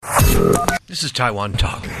This is Taiwan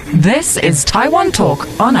Talk. This is Taiwan Talk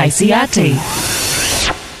on ICRT.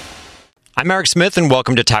 I'm Eric Smith, and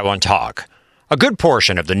welcome to Taiwan Talk. A good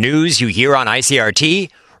portion of the news you hear on ICRT,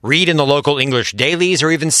 read in the local English dailies, or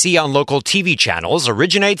even see on local TV channels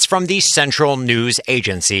originates from the Central News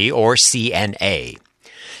Agency, or CNA.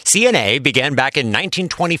 CNA began back in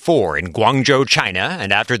 1924 in Guangzhou, China,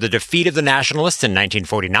 and after the defeat of the Nationalists in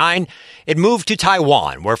 1949, it moved to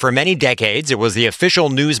Taiwan, where for many decades it was the official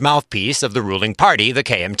news mouthpiece of the ruling party, the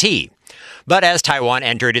KMT. But as Taiwan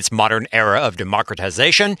entered its modern era of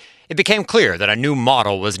democratization, it became clear that a new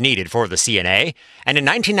model was needed for the CNA, and in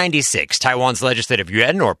 1996, Taiwan's Legislative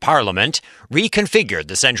Yuan, or Parliament, reconfigured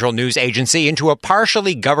the Central News Agency into a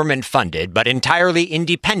partially government-funded but entirely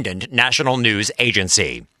independent national news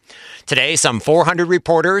agency. Today, some 400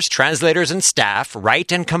 reporters, translators, and staff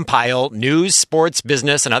write and compile news, sports,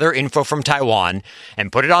 business, and other info from Taiwan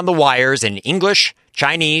and put it on the wires in English,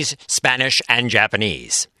 Chinese, Spanish, and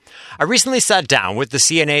Japanese. I recently sat down with the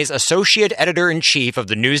CNA's Associate Editor-in-Chief of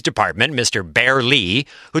the News Department, Mr. Bear Lee,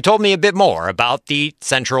 who told me a bit more about the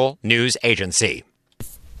Central News Agency.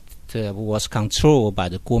 It was controlled by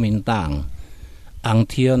the Kuomintang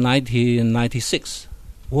until 1996,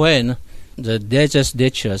 when the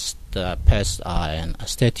legislature passed a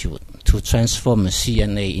statute to transform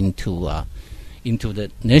CNA into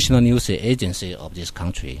the national news agency of this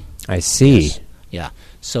country. I see. Yes. Yeah.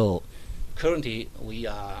 So currently we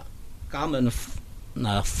are government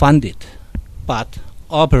funded, but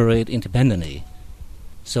operate independently.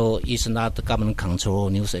 So it's not the government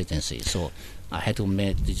controlled news agency. So I had to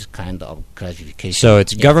make this kind of clarification. So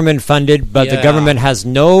it's government funded, but the government has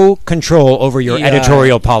no control over your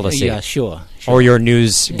editorial policy. Yeah, sure. Or your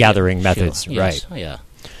news gathering methods, sure. right? Yes,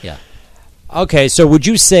 yeah. Okay, so would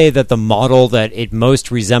you say that the model that it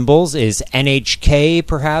most resembles is NHK,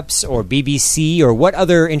 perhaps, or BBC, or what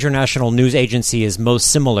other international news agency is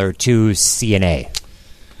most similar to CNA?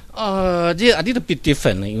 They're a little bit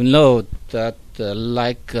different. You know that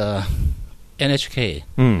like NHK,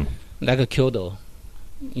 like Kyoto,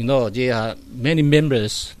 you know, there are many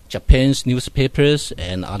members. Japan's newspapers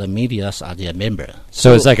and other medias are their member.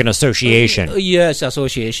 So it's like an association. Yes,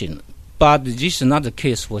 association. But this is not the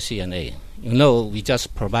case for CNA. You know, we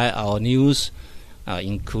just provide our news,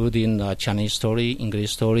 including Chinese story,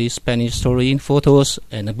 English story, Spanish story, photos,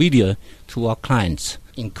 and video to our clients,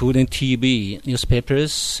 including TV,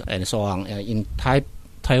 newspapers, and so on, in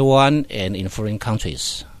Taiwan and in foreign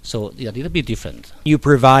countries. So they're a little bit different. You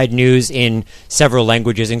provide news in several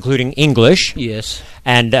languages, including English. Yes.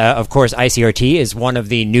 And, of course, ICRT is one of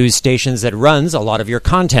the news stations that runs a lot of your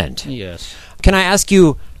content. Yes. Can I ask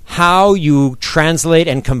you how you translate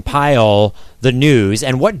and compile the news,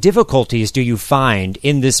 and what difficulties do you find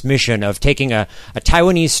in this mission of taking a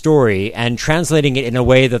Taiwanese story and translating it in a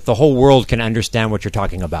way that the whole world can understand what you're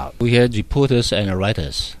talking about? We have reporters and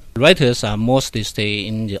writers. Writers are mostly stay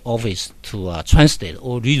in the office to translate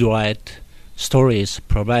or rewrite stories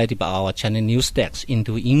provided by our Chinese news text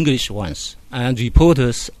into English ones. And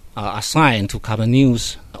reporters are assigned to cover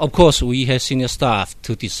news. Of course, we have senior staff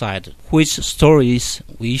to decide which stories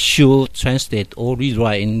we should translate or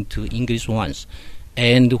rewrite into English ones,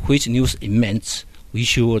 and which news events we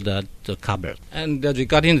should cover. And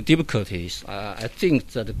regarding the difficulties, I think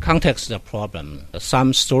that the context is the problem.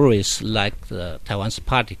 Some stories like the Taiwan's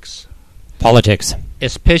politics,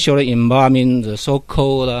 especially involving the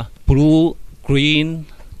so-called blue-green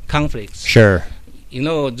conflicts. Sure. You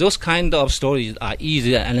know, those kind of stories are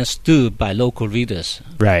easily understood by local readers.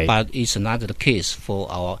 Right. But it's not the case for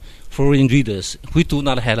our foreign readers who do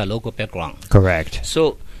not have a local background. Correct.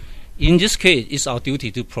 So in this case, it's our duty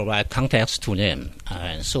to provide context to them.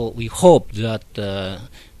 So we hope that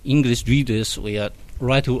English readers will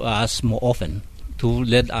write to us more often to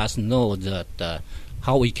let us know that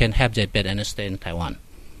how we can help them better understand Taiwan.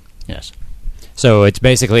 Yes. So it's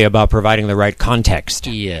basically about providing the right context.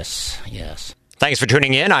 Yes. Thanks for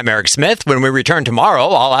tuning in. I'm Eric Smith. When we return tomorrow,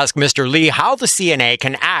 I'll ask Mr. Lee how the CNA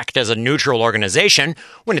can act as a neutral organization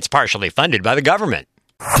when it's partially funded by the government.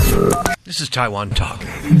 This is Taiwan Talk.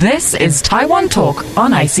 This is Taiwan Talk on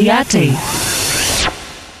ICRT.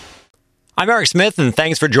 I'm Eric Smith, and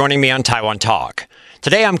thanks for joining me on Taiwan Talk.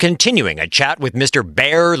 Today I'm continuing a chat with Mr.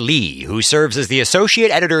 Bear Lee, who serves as the Associate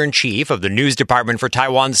Editor-in-Chief of the News Department for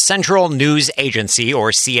Taiwan's Central News Agency, or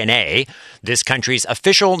CNA, this country's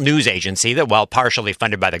official news agency that, while partially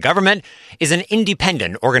funded by the government, is an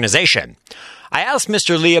independent organization. I asked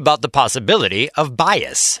Mr. Lee about the possibility of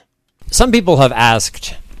bias. Some people have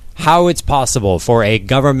asked how it's possible for a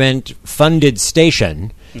government-funded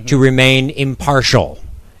station to remain impartial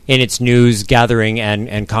in its news gathering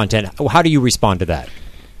and content. How do you respond to that?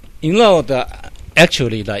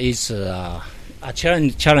 Actually, that is a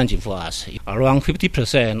challenging for us. Around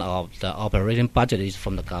 50% of the operating budget is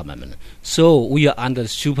from the government. So we are under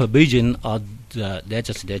supervision of the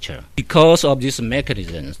legislature. Because of these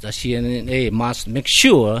mechanisms, the CNA must make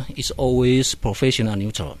sure it's always professional and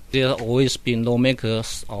neutral. There have always been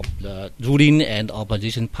lawmakers of the ruling and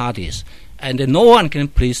opposition parties, and no one can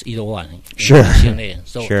please either one. Sure. CNA.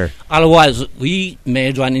 So Sure. Otherwise, we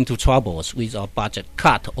may run into troubles with our budget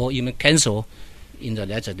cut or even cancel in the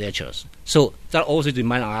legislatures. So that also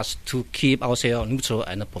reminds us to keep ourselves neutral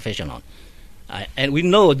and professional. And we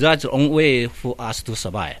know that's the only way for us to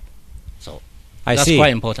survive. So I that's see.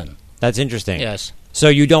 quite important. That's interesting. Yes. So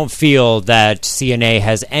you don't feel that CNA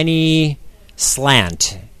has any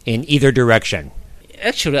slant in either direction?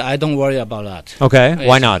 Actually, I don't worry about that. Okay.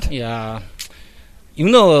 Why not? Yeah.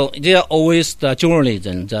 There are always the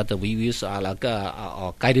journalism that we use like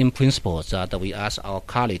our guiding principles that we ask our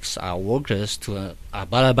colleagues, our workers to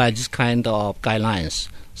abide by this kind of guidelines.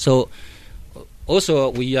 So also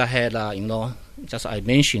we had, just I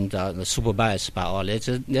mentioned, supervised by our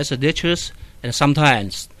legislatures, and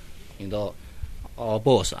sometimes, our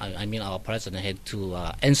boss, I mean our president, had to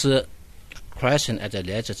answer questions at the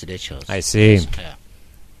legislatures. I see. Yes, yeah.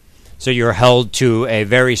 So you're held to a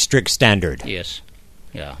very strict standard, Yes.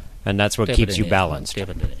 Yeah. and that's what keeps you Definitely, balanced.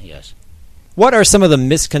 Definitely, yes. What are some of the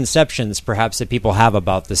misconceptions, perhaps, that people have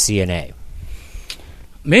about the CNA?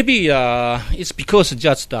 Maybe it's because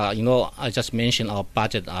just I just mentioned our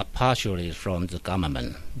budget are partially from the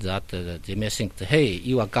government. That they may think, hey,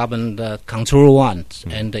 you are government control one,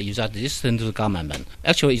 and you just listen to the government.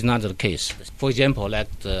 Actually, it's not the case. For example,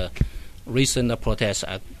 like the recent protests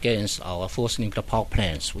against our forced nuclear power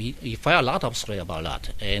plants, we file a lot of story about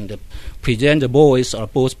that and present the voice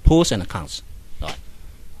of both pros and cons. Right.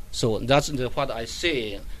 So that's what I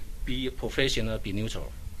say: be professional, be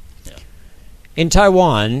neutral. In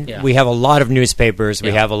Taiwan, Yeah. we have a lot of newspapers, we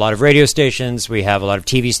Yeah. have a lot of radio stations, we have a lot of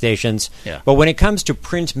TV stations. Yeah. But when it comes to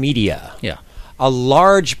print media, Yeah. a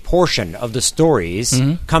large portion of the stories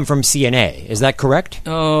come from CNA. Is that correct?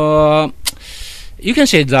 You can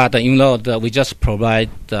say that, that we just provide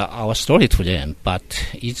our story to them, but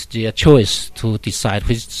it's their choice to decide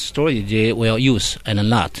which story they will use and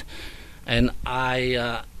not. And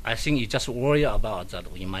I think you just worry about that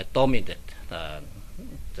we might dominate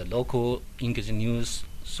the local English news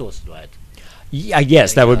source, right?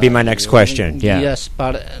 Yes, that would be my next question. Yeah. Yes,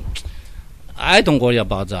 but I don't worry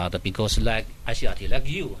about that because, like ICRT, like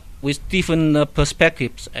you, with different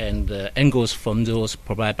perspectives and angles from those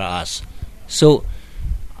provided by us. So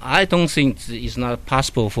I don't think it's not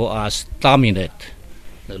possible for us to dominate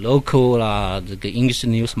the local, the English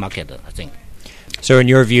news market, I think. So in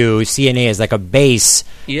your view, CNA is like a base,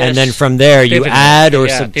 Yes, and then from there you definitely. add or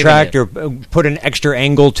Yeah, subtract or put an extra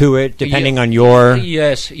angle to it, depending on your...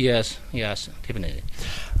 Yes, definitely.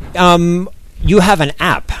 You have an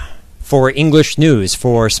app for English news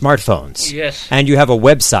for smartphones. Yes. And you have a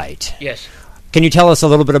website. Yes. Can you tell us a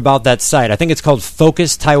little bit about that site? I think it's called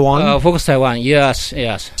Focus Taiwan. Focus Taiwan, yes.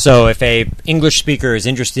 So if a English speaker is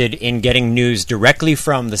interested in getting news directly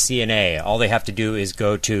from the CNA, all they have to do is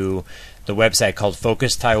go to the website called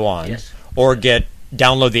Focus Taiwan, Yes. or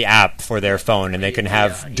download the app for their phone, and they can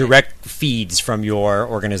have direct feeds from your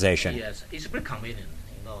organization. Yes, it's very convenient.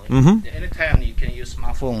 Anytime you can use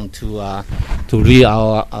smartphone to read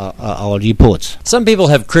our reports. Some people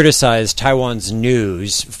have criticized Taiwan's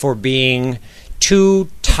news for being too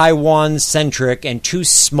Taiwan-centric and too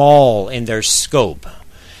small in their scope.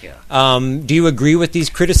 Yeah. Do you agree with these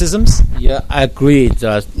criticisms? Yeah, I agree.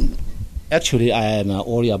 Actually, I am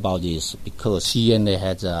worried about this because CNA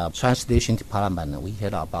has a translation department. We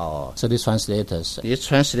had about 30 translators. They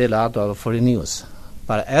translate a lot of foreign news.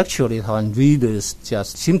 But actually, Taiwan readers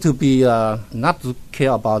just seem to be not to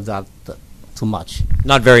care about that too much.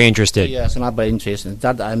 Not very interested. Yes, not very interested.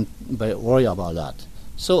 That I'm very worried about that.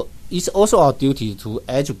 So it's also our duty to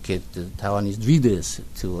educate the Taiwanese readers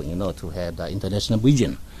to have the international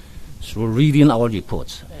vision through reading our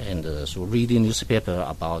reports and through reading newspaper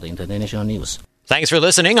about international news. Thanks for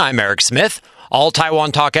listening. I'm Eric Smith. All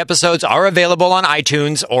Taiwan Talk episodes are available on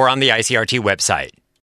iTunes or on the ICRT website.